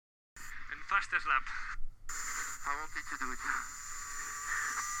fastest lap. I wanted to do it.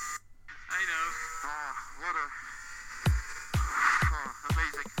 I know. Oh, what a... Oh,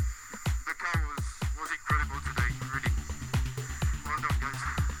 amazing. The car was incredible today, really. Well done, guys.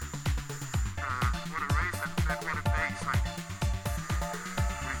 What a race and what a pace. Like,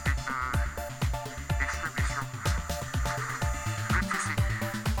 we've been extremely strong. Good to see.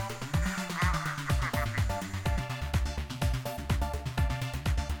 I'm so happy.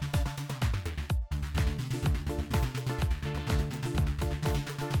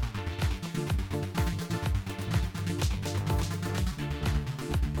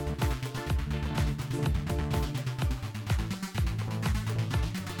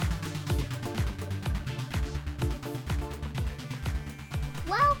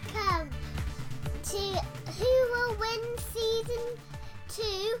 Welcome to Who Will Win Season 2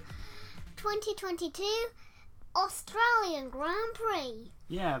 2022 Australian Grand Prix.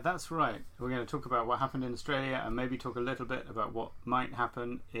 Yeah, that's right. We're going to talk about what happened in Australia and maybe talk a little bit about what might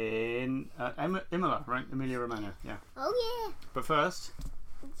happen in Imola, right? Emilia Romagna, yeah. Oh But first,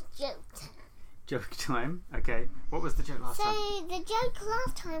 yeah, joke. joke time. Okay, what was the joke last time? So the joke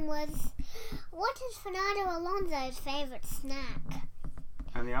last time was, what is Fernando Alonso's favourite snack?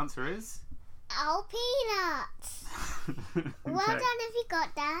 And the answer is? Oh, peanuts. Well Okay. done if you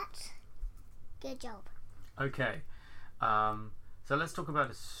got that. Good job. Okay, so let's talk about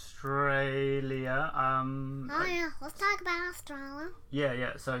Australia. Oh yeah, let's talk about Australia.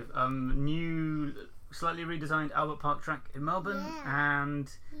 Yeah. So, new, slightly redesigned Albert Park track in Melbourne, Yeah.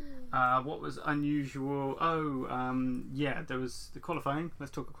 and what was unusual? There was the qualifying.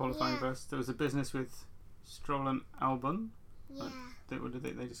 Let's talk of qualifying Yeah. first. There was a business with Stroll and Albon. Yeah,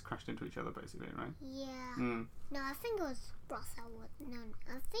 They just crashed into each other, basically, right? yeah. Mm. No, I think it was Russell. No,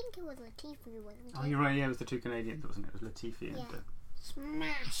 I think it was Latifi, wasn't it? Oh, you're right. Yeah, it was the two Canadians, wasn't it? It was Latifi and. Yeah.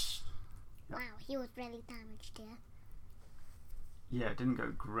 Smash! Yeah. Wow, he was really damaged here. Yeah, it didn't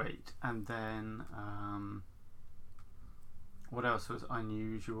go great. And then, what else was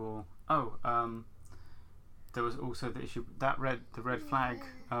unusual? There was also the issue the red flag.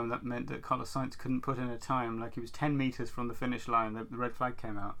 That meant that Carlos Sainz couldn't put in a time. Like, he was 10 meters from the finish line. The red flag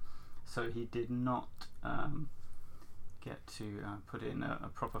came out, so he did not get to put in a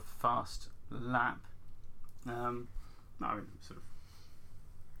proper fast lap. No, I mean, sort of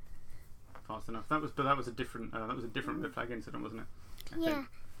fast enough. That was a different red flag incident, wasn't it? I Yeah. think.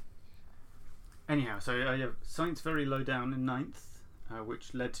 Anyhow, so Sainz very low down in ninth,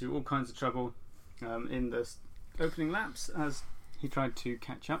 which led to all kinds of trouble in the opening laps as he tried to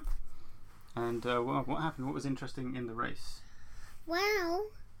catch up. And what happened? What was interesting in the race?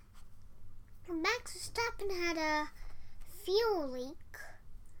 Well, Max Verstappen had a fuel leak,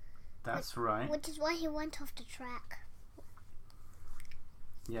 That's right. which is why he went off the track.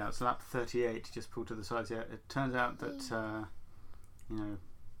 Yeah, it's lap 38. He just pulled to the sides. Yeah, it turns out that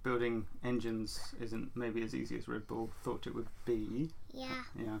building engines isn't maybe as easy as Red Bull thought it would be. Yeah,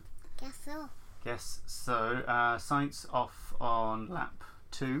 Yeah. guess so. Guess so. Sainz off on lap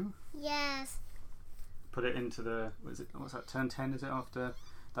 2. Yes. Put it into the what's that, turn 10? Is it after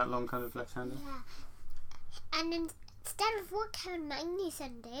that long kind of left-hander? Yeah. And instead of what Kevin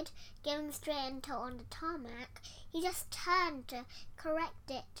Magnussen did, going straight into on the tarmac, he just turned to correct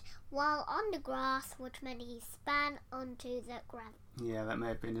it while on the grass, which meant he span onto the gravel. Yeah, that may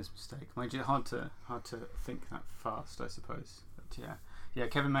have been his mistake. Mind you, hard to think that fast, I suppose. But yeah,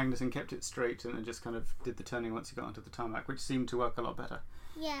 Kevin Magnussen kept it straight and just kind of did the turning once he got onto the tarmac, which seemed to work a lot better.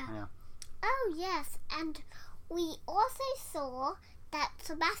 Yeah. Yeah. Oh yes, and we also saw that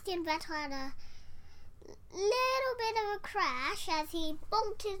Sebastian Vettel had a little bit of a crash as he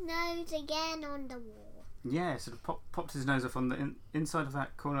bumped his nose again on the wall. Yeah, sort of popped his nose off on the inside of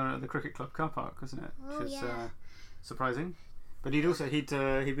that corner of the Cricket Club car park, wasn't it? Oh, Which is yeah. surprising. But he'd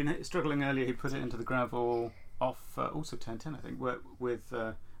been struggling earlier. He put it into the gravel off also turn 10, I think, with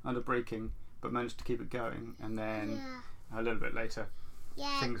under braking, but managed to keep it going. And then Yeah. a little bit later,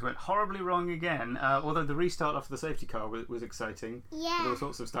 Yeah. things went horribly wrong again. Although the restart off the safety car was exciting. With all Yeah.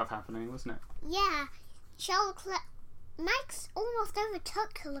 sorts of stuff happening, wasn't it? Yeah. Max almost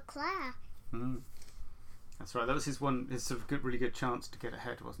overtook Leclerc. Mm. That's right. That was his sort of really good chance to get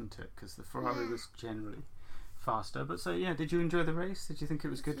ahead, wasn't it? Because the Ferrari was generally faster. But so yeah, did you enjoy the race? Did you think it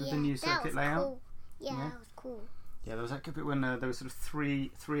was good with the new that circuit was layout? Cool. Yeah, Yeah. that was cool. Yeah, there was that good bit when there was sort of three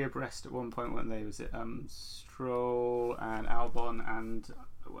abreast at one point, weren't they? Was it Stroll and Albon and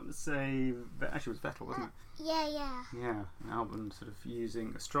I want to say actually it was Vettel, wasn't it? Yeah. Yeah, and Albon sort of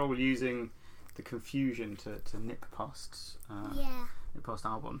using Stroll using the confusion to nip past Yeah.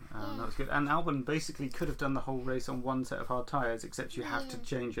 Albon. Yeah. That was good. And Albon basically could have done the whole race on one set of hard tyres, except you have to Yeah.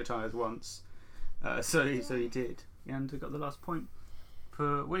 change your tyres once. So he did, and we got the last point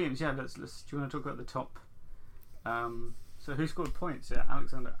for Williams. Yeah, let's. Do you want to talk about the top? So who scored points? Yeah,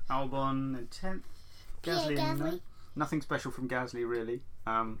 Alexander Albon in 10th. Gasly in 9th. Nothing special from Gasly really.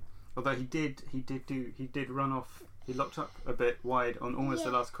 Although he did run off. He locked up a bit wide on almost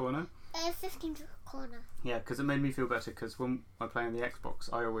the last corner. 15th corner. Yeah, because it made me feel better. Because when I play on the Xbox,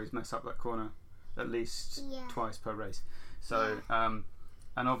 I always mess up that corner at least twice per race. So and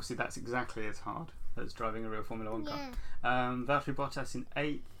obviously that's exactly as hard as driving a real Formula 1 car. Valtteri Bottas in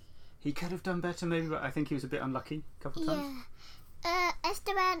 8th. He could have done better maybe, but I think he was a bit unlucky a couple of times.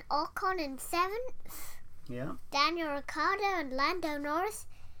 Esteban Ocon in 7th. Yeah. Daniel Ricciardo and Lando Norris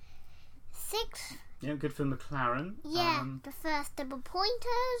 6th. Yeah, good for McLaren. The first double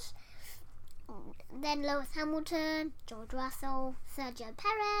pointers. Then Lewis Hamilton, George Russell, Sergio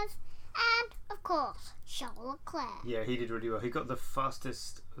Perez, and of course Charles Leclerc. Yeah, he did really well. He got the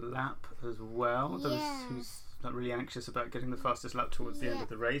fastest lap as well. He was not really anxious about getting the fastest lap towards the end of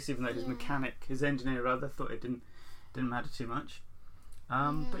the race, even though his engineer rather, thought it didn't matter too much.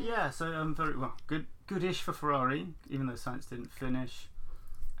 But yeah, so very well, goodish for Ferrari, even though Sainz didn't finish.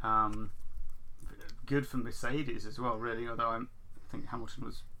 Good for Mercedes as well, really. Although I think Hamilton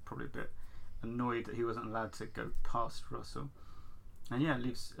was probably a bit annoyed that he wasn't allowed to go past Russell. And yeah, it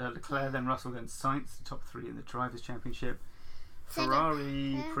leaves Leclerc, then Russell, then Sainz, the top 3 in the Drivers' Championship.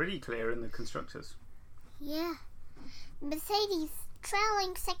 Ferrari pretty clear in the constructors. Yeah, Mercedes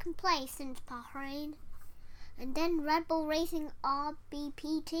trailing 2nd place since Bahrain, and then Red Bull Racing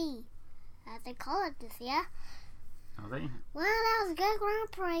RBPT, as they call it this year. Are they? Well, that was a good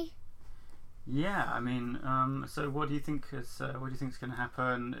Grand Prix. Yeah, I mean, so what do you think is going to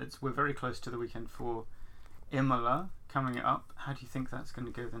happen? We're very close to the weekend for Imola coming up. How do you think that's going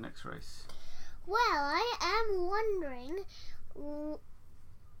to go the next race? Well, I am wondering. I'm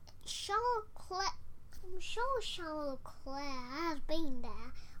sure Charles Leclerc has been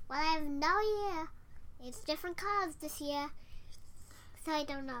there. Well, I have no idea. It's different cars this year, so I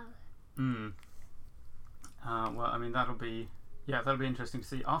don't know. Well, I mean that'll be interesting to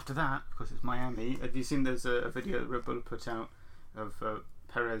see. After that, of course, it's Miami. Have you seen? There's a video that Red Bull put out of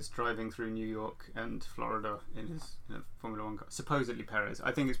Perez driving through New York and Florida in a Formula 1 car. Supposedly Perez.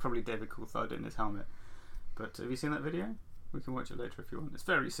 I think it's probably David Coulthard in his helmet. But have you seen that video? We can watch it later if you want. It's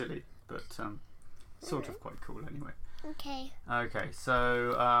very silly, but sort of quite cool anyway. Okay,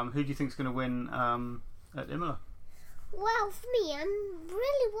 so who do you think is going to win at Imola? Well, for me, I'm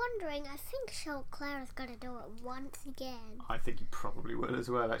really wondering. I think Charles Leclerc is going to do it once again. I think he probably will as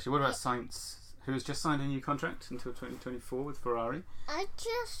well, actually. What about Sainz, who has just signed a new contract until 2024 with Ferrari? I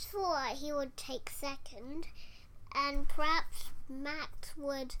just thought he would take 2nd, and perhaps Max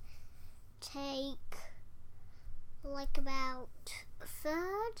would take like about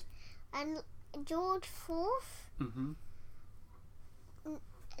 3rd, and George 4th, and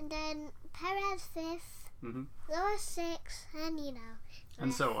then Perez 5th, Lewis 6th, and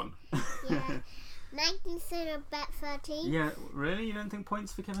and so on. Yeah. 19th in bet 13. Yeah, really? You don't think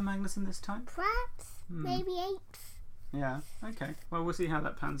points for Kevin Magnussen this time? Perhaps, maybe 8th. Yeah, okay. Well, we'll see how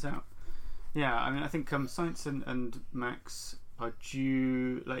that pans out. Yeah, I mean, I think Sainz and Max are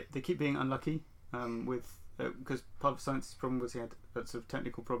due. Like, they keep being unlucky with because part of Sainz's problem was he had that sort of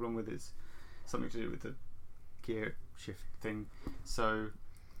technical problem with something to do with the gear shift thing. So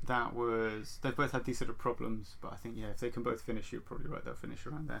they've both had these sort of problems. But I think if they can both finish, you're probably right. They'll finish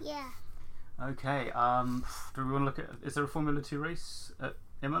around there. Yeah. Okay. Do we want to look at? Is there a Formula 2 race at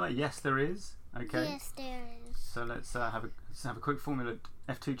Imola? Yes, there is. Okay. Yes, there is. So let's have a quick Formula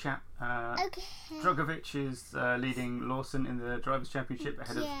F2 chat. Okay. Drogovic is leading Lawson in the Drivers' Championship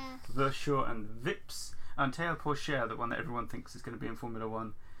ahead of Verschoor and Vips. And Théo Pourchaire, the one that everyone thinks is going to be in Formula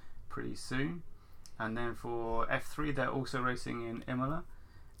 1 pretty soon. And then for F3, they're also racing in Imola.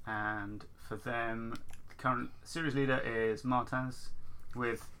 And for them, the current series leader is Martins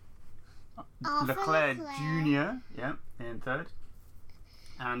with Leclerc Jr. In 3rd.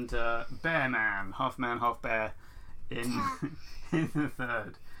 And Bearman, half man, half bear, in the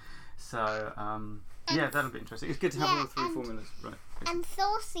 3rd. So, that'll be interesting. It's good to have all the 3 formulas, right? And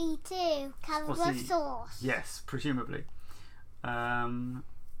saucy too, covered with sauce. Yes, presumably. Okay.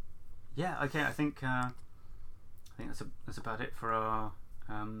 I think that's about it for our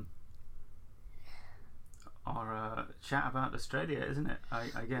chat about Australia, isn't it?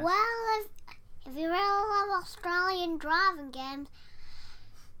 I guess. Well, if you really love Australian driving games,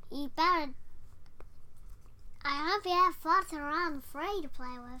 you better I have, yeah, Forza Horizon 3 to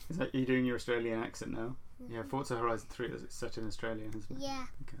play with. Is that you doing your Australian accent now? Yeah, Forza Horizon 3 is set in Australia, isn't it? Yeah.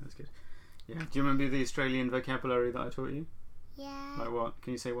 Okay, that's good. Yeah. Do you remember the Australian vocabulary that I taught you? Yeah. Like what?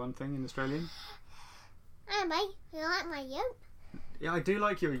 Can you say one thing in Australian? Hey, mate, you like my ute? Yeah, I do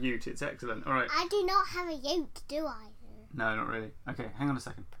like your ute. It's excellent. All right. I do not have a ute, do I? No, not really. Okay, hang on a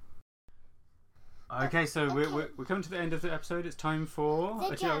second. Okay, so we're coming to the end of the episode. It's time for The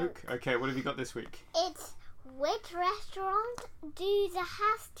a joke. Okay, what have you got this week? It's which restaurant do the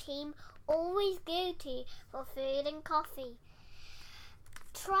house team always go to for food and coffee?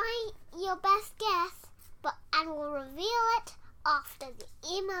 Try your best guess, and we'll reveal it after the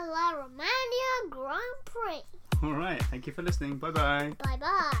Emilia Romagna Grand Prix. All right, thank you for listening. Bye bye. Bye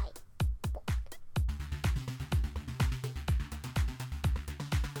bye.